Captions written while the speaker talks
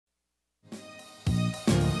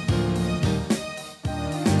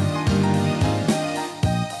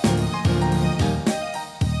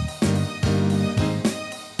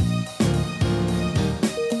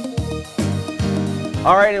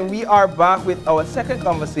All right, and we are back with our second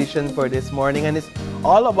conversation for this morning, and it's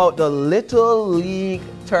all about the Little League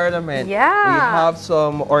tournament. Yeah. We have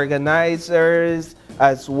some organizers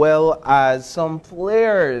as well as some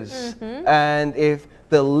players. And if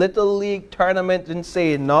the Little League tournament didn't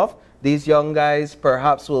say enough, these young guys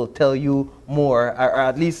perhaps will tell you more, or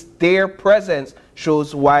at least their presence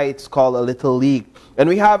shows why it's called a Little League. And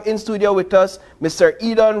we have in studio with us Mr.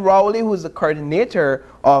 Eden Rowley, who's the coordinator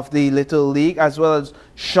of the Little League, as well as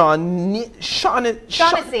Shaughnessy.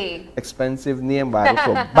 Expensive name, by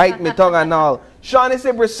the way. Bite me tongue and all. Shaughnessy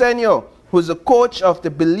Briseño, who's the coach of the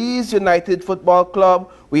Belize United Football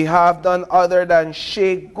Club. We have none other than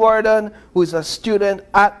Shay Gordon, who's a student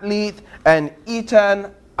athlete, and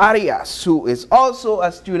Ethan Arias, who is also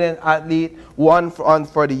a student athlete, one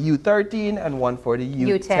for the U13 and one for the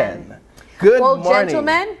U10. Good morning. Well,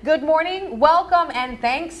 gentlemen, good morning. Welcome and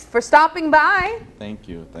thanks for stopping by. Thank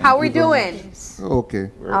you. How are we doing? Okay.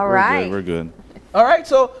 We're good. All right,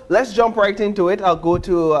 so let's jump right into it. I'll go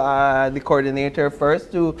to the coordinator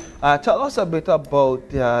first to tell us a bit about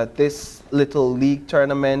this Little League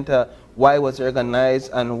tournament, why it was organized,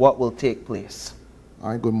 and what will take place. All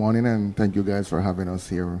right, good morning, and thank you guys for having us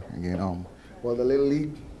here again. Well, the Little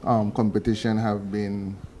League competition have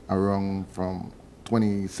been around from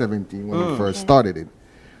 2017 when we first started it.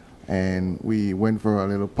 And we went for a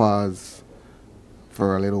little pause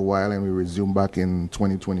for a little while, and we resumed back in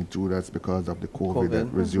 2022. That's because of the COVID. That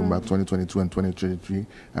resumed back 2022 and 2023,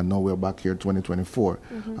 and now we're back here 2024.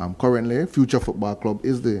 Currently, Future Football Club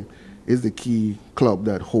is the key club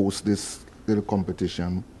that hosts this little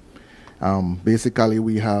competition. Basically,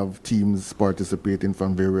 we have teams participating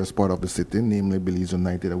from various parts of the city, namely Belize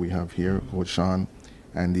United that we have here, Coach Sean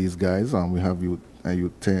and these guys. We have a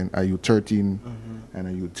U10, a U13, and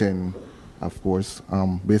a U10, of course.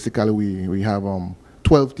 Basically, we have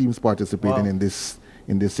 12 teams participating in this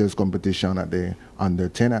year's competition at the under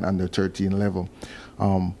 10 and under 13 level.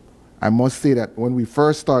 I must say that when we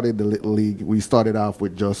first started the Little League, we started off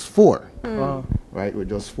with just 4, right? With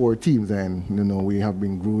just 4 teams, and we have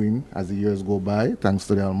been growing as the years go by. Thanks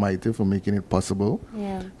to the Almighty for making it possible.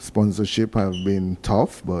 Yeah. Sponsorship have been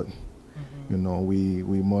tough, but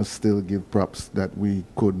we must still give props that we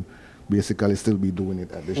could basically still be doing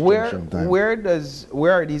it at this time.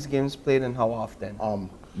 Where are these games played and how often?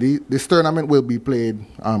 This tournament will be played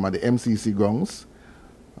at the MCC grounds.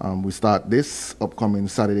 We start this upcoming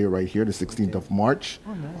Saturday right here, the 16th of March.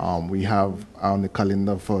 Oh, nice. We have on the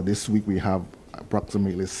calendar for this week, we have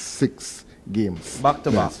approximately 6 games. Back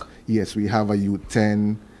to back? Yes, we have a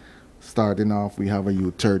U10 starting off, we have a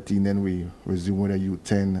U13, then we resume with a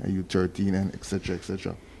U10, a U13, and etc.,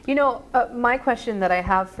 etc. My question that I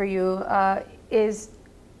have for you is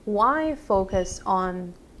why focus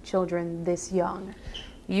on children this young?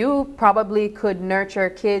 You probably could nurture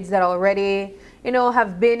kids that already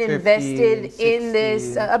have been 50, invested 60, in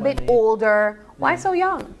this, a bit older. Why so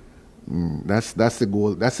young? That's the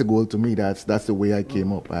goal. That's the goal to me. That's the way I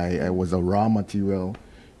came up. I was a raw material,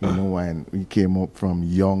 and we came up from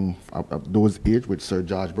young, at those age with Sir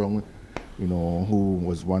George Brown, who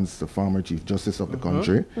was once the former Chief Justice of the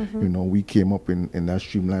country. We came up in that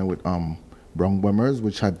streamline with Brown Bombers,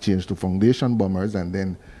 which had changed to Foundation Bombers, and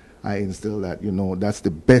then I instilled that, that's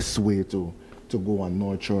the best way to go and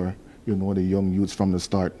nurture the young youths from the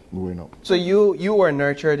start growing up. So you were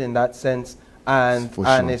nurtured in that sense, and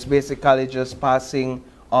it's basically just passing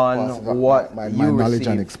on what my you knowledge received.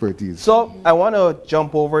 and expertise. So I want to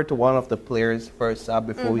jump over to one of the players first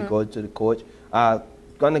before we go to the coach.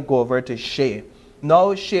 Gonna go over to Shay.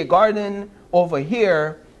 Now Shay Gordon over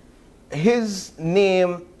here, his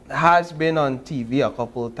name has been on TV a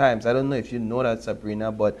couple of times. I don't know if you know that,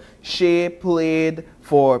 Sabrina, but Shay plays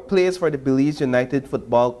for the Belize United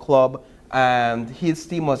Football Club, and his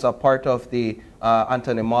team was a part of the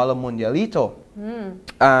Anthony Marlo Mundialito.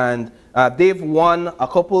 And they've won a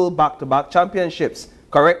couple back-to-back championships.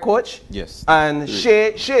 Correct, Coach? Yes. And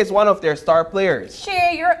Shay is one of their star players.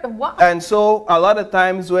 Shay, you're what? And so a lot of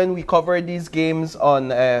times when we cover these games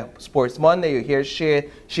on Sports Monday, you hear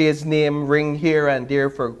Shay's name ring here and there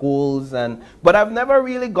for goals. But I've never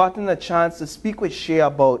really gotten a chance to speak with Shay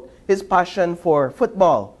about his passion for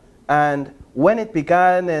football and when it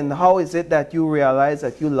began, and how is it that you realized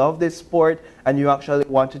that you love this sport and you actually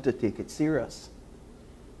wanted to take it serious?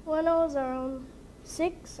 When I was around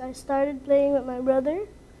 6, I started playing with my brother,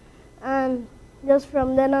 and just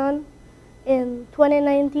from then on, in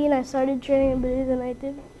 2019, I started training in Belize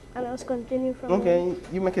United, and I was continuing from Okay,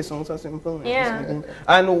 you make it sound so simple. Yeah.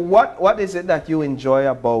 And what is it that you enjoy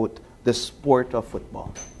about the sport of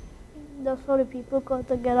football? Just for the people come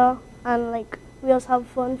together and we just have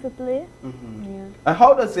fun to play. Yeah. And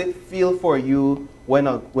how does it feel for you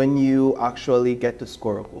when you actually get to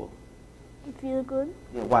score a goal? I feel good.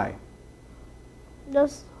 Why?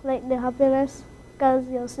 Just like the happiness, because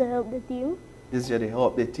you also help the team. This is to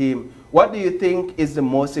help the team. What do you think is the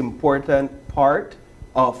most important part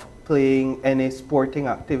of playing any sporting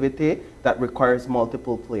activity that requires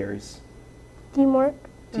multiple players? Teamwork.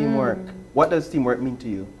 Teamwork. What does teamwork mean to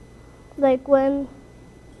you? Like when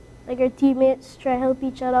your teammates try help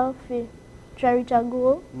each other if try reach a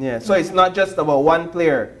goal. Yeah, so it's not just about one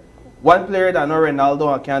player. One player that know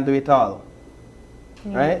Ronaldo and can't do it all.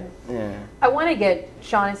 Right? Yeah. I want to get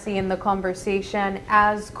Shaughnessy in the conversation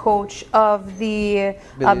as coach of the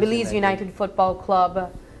Belize United Football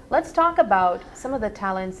Club. Let's talk about some of the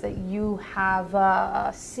talents that you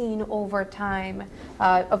have seen over time.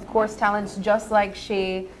 Of course, talents just like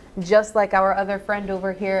Shay, just like our other friend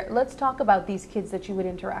over here. Let's talk about these kids that you would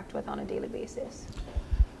interact with on a daily basis.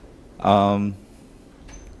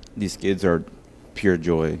 These kids are pure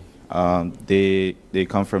joy. They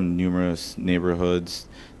come from numerous neighborhoods.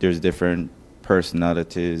 There's different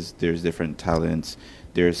personalities. There's different talents.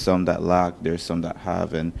 There's some that lack. There's some that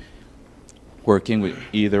have. And working with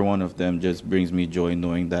either one of them just brings me joy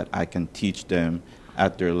knowing that I can teach them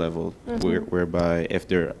at their level, whereby if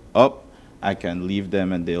they're up, I can leave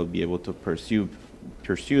them and they'll be able to pursue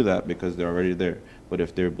that because they're already there. But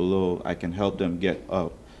if they're below, I can help them get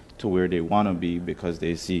up to where they want to be because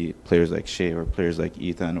they see players like Shay or players like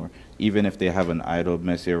Ethan, or even if they have an idol,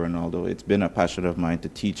 Messi or Ronaldo. It's been a passion of mine to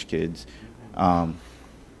teach kids,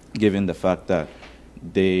 given the fact that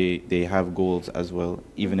they have goals as well,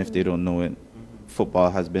 even if they don't know it.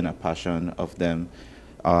 Football has been a passion of them.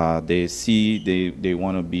 They see, they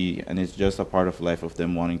want to be, and it's just a part of life of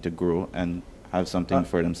them wanting to grow and have something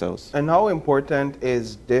for themselves. And how important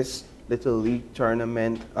is this little league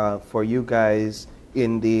tournament for you guys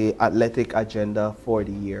in the athletic agenda for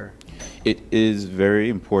the year? It is very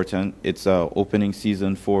important. It's a opening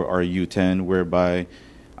season for our U10, whereby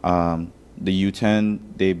the U10,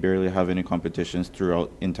 they barely have any competitions throughout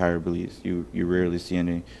entire Belize. You rarely see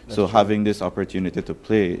any. So having this opportunity to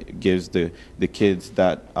play gives the kids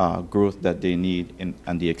that growth that they need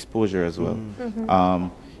and the exposure as well.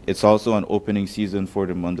 It's also an opening season for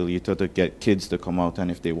the Mundialito to get kids to come out, and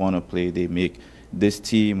if they want to play, they make this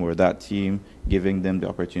team or that team, giving them the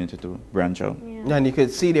opportunity to branch out. Yeah. And you can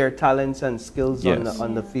see their talents and skills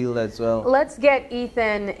on the field as well. Let's get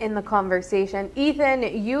Ethan in the conversation. Ethan,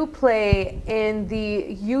 you play in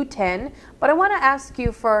the U10, but I want to ask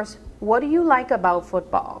you first, what do you like about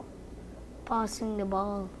football? Passing the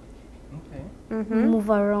ball. Okay. Move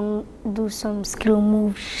around, do some skill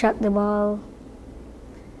moves, shot the ball.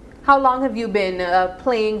 How long have you been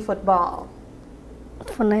playing football?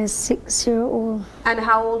 When I was 6-year-old. And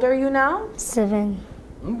how old are you now? 7.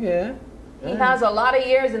 Okay. He has a lot of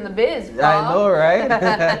years in the biz, bro. I know, right?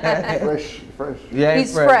 Fresh. Yeah,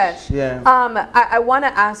 He's fresh. Yeah. I want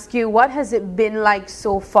to ask you, what has it been like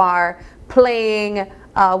so far playing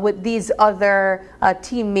with these other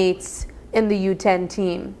teammates in the U10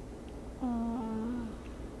 team?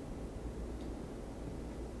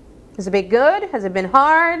 Has it been good? Has it been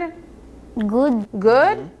hard? Good.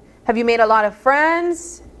 Good? Have you made a lot of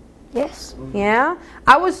friends? Yes. Yeah?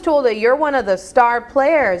 I was told that you're one of the star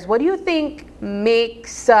players. What do you think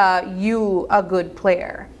makes you a good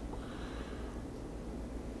player?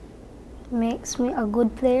 Makes me a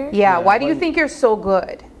good player? Yeah, why do you think you're so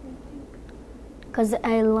good? Because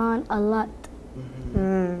I learn a lot.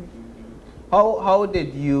 How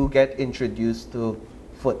did you get introduced to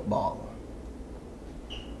football?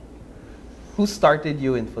 Who started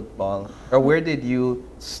you in football? Or where did you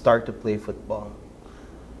start to play football?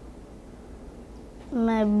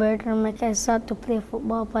 My brother make I start to play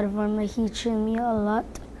football, but he trained me a lot.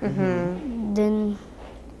 Then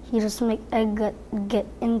he just make I get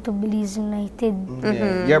into Belize United.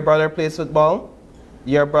 Yeah. Your brother plays football?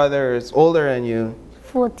 Your brother is older than you.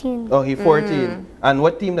 14 Oh, he's 14. And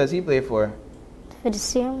what team does he play for? for the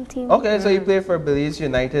same team. Okay, so you play for Belize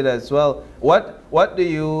United as well. What do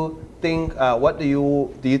you think?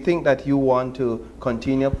 Do you think that you want to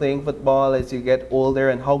continue playing football as you get older,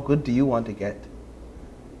 and how good do you want to get?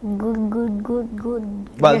 Good.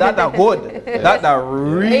 Well, that are good. That are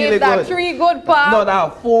really Is that good. 3 good, Pop? No, that are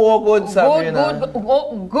 4 good, Sabrina.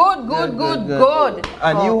 Good.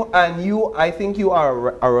 And you, I think you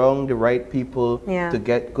are around the right people Yeah. to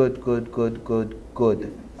get good,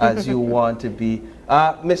 as you want to be.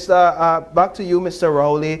 Back to you, Mr.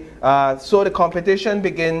 Rowley. So the competition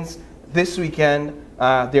begins this weekend.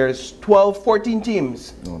 There's 14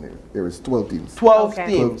 teams. No, there is 12 teams. 12 Okay.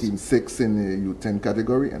 12 teams. teams, 6 in the U10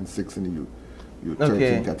 category and 6 in the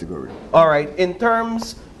U13 category. All right. In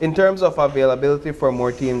terms of availability for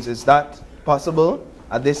more teams, is that possible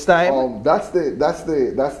at this time? That's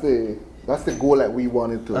the goal that we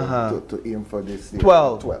wanted to aim for this year.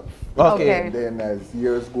 12. 12. Okay. And then as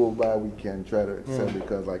years go by, we can try to excel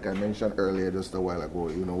because, like I mentioned earlier, just a while ago,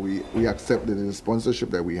 you know, we accepted the sponsorship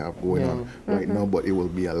that we have going on right now, but it will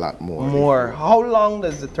be a lot more. More. How long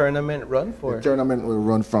does the tournament run for? The tournament will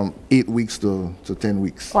run from 8 weeks to 10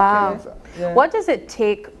 weeks. Wow. Okay. Yeah. What does it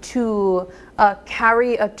take to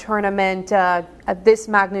carry a tournament at this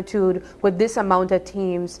magnitude with this amount of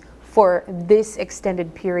teams for this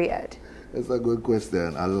extended period? It's a good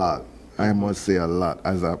question. A lot. I must say a lot.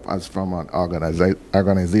 As from an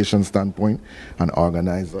organization standpoint, an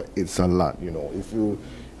organizer, it's a lot. You know, if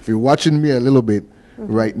you're watching me a little bit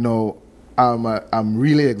right now, I'm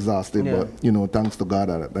really exhausted. But you know, thanks to God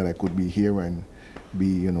that I could be here and be,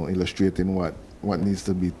 you know, illustrating what needs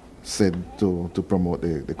to be said to promote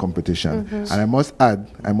the competition. And I must add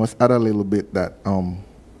a little bit that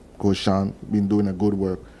Coach Sean been doing a good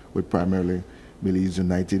work with primarily Belize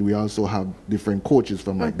United. We also have different coaches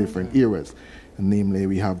from like different eras. Namely,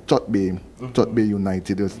 we have Tutbay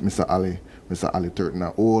United, Mr. Ali Turton,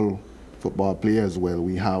 an old football player as well.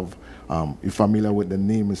 We have, you're familiar with the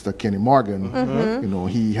name Mr. Kenny Morgan. You know,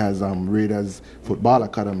 he has Raiders Football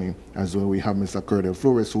Academy as well. We have Mr. Curdell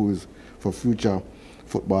Flores, who is for Future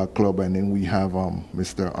Football Club, and then we have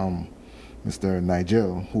Mr.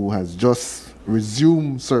 Nigel, who has just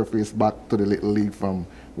resumed surface back to the Little League from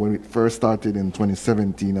when it first started in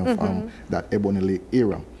 2017 of that Ebony Lake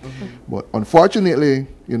era. But unfortunately,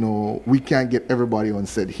 you know, we can't get everybody on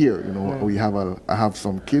set here. You know, I have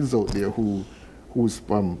some kids out there who's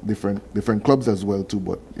from different clubs as well too.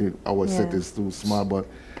 But our set is too small. But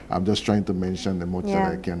I'm just trying to mention the much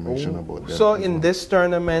that I can mention about them. So in this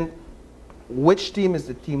tournament, which team is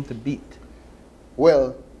the team to beat?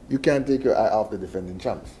 Well, you can't take your eye off the defending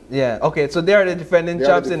champs. Yeah. Okay. So they are the defending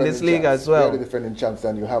champs in this league as well. They are the defending champs,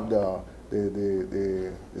 and you have the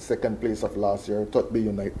second place of last year, Tutbay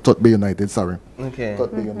United. Sorry. Okay.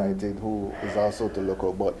 Tutbay United, who is also to look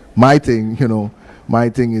out. But my thing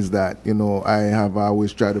is that, you know, I have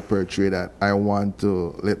always tried to portray that I want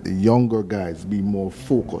to let the younger guys be more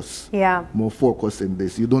focused. Yeah. More focused in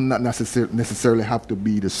this. You don't not necessarily have to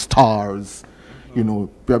be the stars. You know,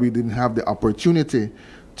 probably didn't have the opportunity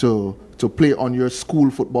to play on your school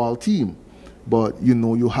football team, but you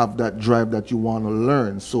know, you have that drive that you want to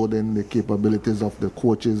learn. So then the capabilities of the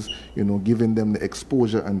coaches, you know, giving them the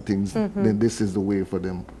exposure and things, then this is the way for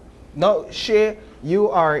them. Now, Shay, you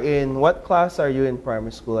are in, what class are you in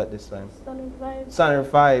primary school at this time? Standard 5. Standard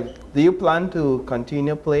 5. Do you plan to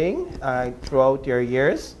continue playing throughout your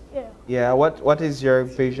years? Yeah. Yeah. What is your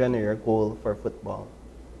vision or your goal for football?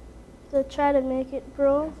 To try to make it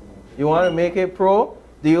pro. You want to make it pro?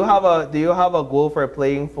 Do you have a goal for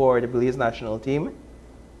playing for the Belize national team?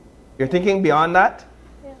 You're thinking beyond that?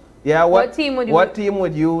 Yeah. Yeah. What team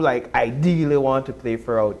would you like ideally want to play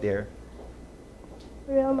for out there?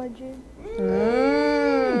 Real Madrid.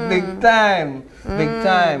 Big time. Big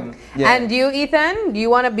time. Yeah. And you, Ethan, do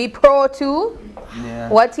you want to be pro too? Yeah.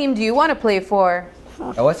 What team do you want to play for?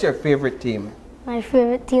 What's your favorite team? My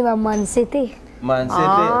favorite team is Man City. Man City.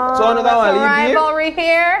 Oh, So you that's a want to leave beef? rivalry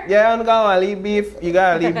here. Yeah, you gotta leave beef. You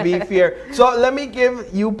gotta leave beef here. So let me give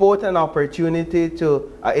you both an opportunity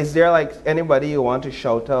to. Is there like anybody you want to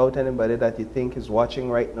shout out? Anybody that you think is watching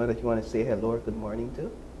right now that you want to say hello or good morning to?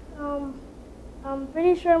 I'm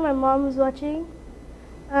pretty sure my mom is watching,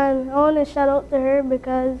 and I want to shout out to her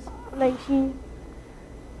because, like, she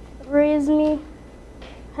raised me,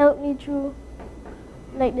 helped me through,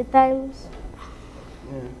 like, the times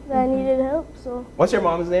that I needed help. So. What's your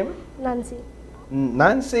mom's name? Nancy.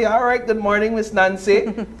 Nancy. All right. Good morning, Miss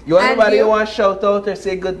Nancy. You want anybody you want to shout out or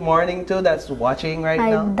say good morning to that's watching right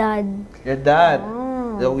now? My dad, Your dad.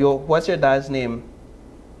 Oh. What's your dad's name?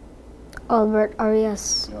 Albert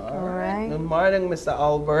Arias. All right. Good morning, Mr.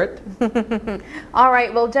 Albert. All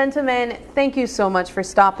right, well, gentlemen, thank you so much for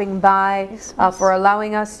stopping by, for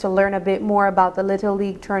allowing us to learn a bit more about the Little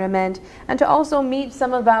League tournament, and to also meet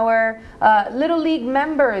some of our Little League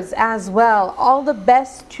members as well. All the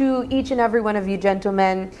best to each and every one of you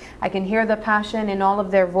gentlemen. I can hear the passion in all of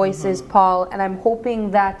their voices, Paul, and I'm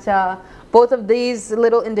hoping that both of these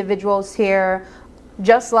little individuals here,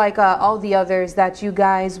 just like all the others that you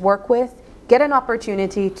guys work with, get an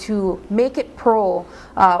opportunity to make it pro,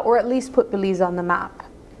 or at least put Belize on the map.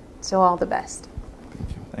 So all the best.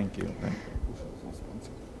 Thank you.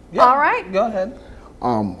 Yeah, all right. Go ahead.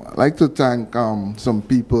 I'd like to thank some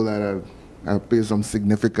people that have played some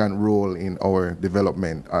significant role in our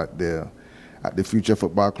development at at the Future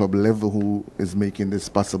Football Club level who is making this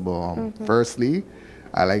possible. Firstly,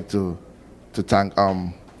 I like to thank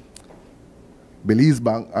Belize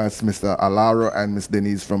Bank, as Mr. Alaro and Ms.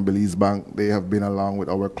 Denise from Belize Bank. They have been along with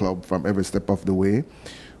our club from every step of the way.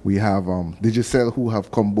 We have Digicel, who have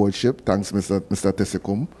come board ship. Thanks, Mr.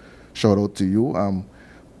 Tesikum. Shout out to you.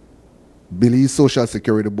 Belize Social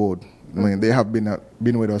Security Board. I mean, they have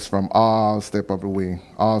been with us from all step of the way,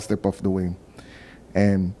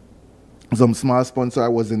 And some small sponsor. I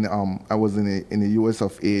was in the US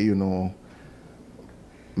of A, you know,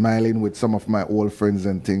 miling with some of my old friends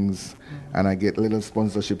and things, and I get little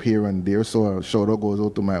sponsorship here and there. So a shout out goes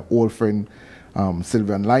out to my old friend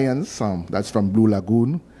Sylvian Lyons. That's from Blue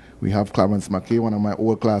Lagoon. We have Clarence McKay, one of my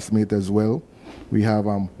old classmates as well. We have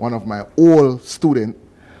one of my old student,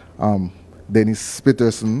 Dennis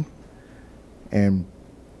Peterson. And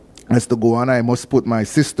as to go on, I must put my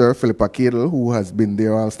sister, Philippa Cadle, who has been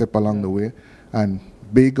there all step along the way. And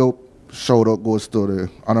big up, shout out goes to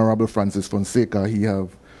the Honorable Francis Fonseca. He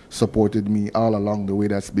have supported me all along the way.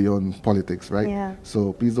 That's beyond politics, right? Yeah.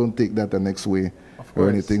 So please don't take that the next way or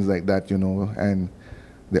anything like that, you know. And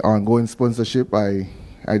the ongoing sponsorship, I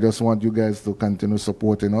just want you guys to continue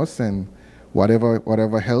supporting us, and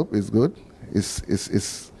whatever help is good.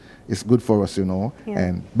 It's good for us, you know. Yeah.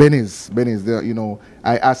 And Belize, there, you know,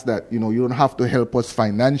 I ask that, you know, you don't have to help us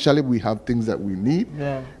financially. We have things that we need,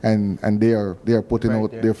 and they are putting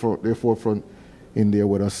out their forefront in there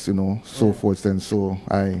with us, you know, so forth. And so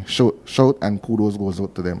I shout and kudos goes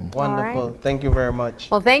out to them. Wonderful. Right. Thank you very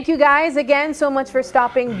much. Well, thank you guys again so much for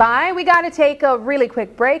stopping by. We got to take a really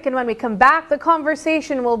quick break, and when we come back, the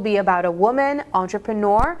conversation will be about a woman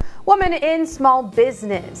entrepreneur, woman in small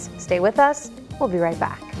business. Stay with us. We'll be right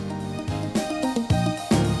back.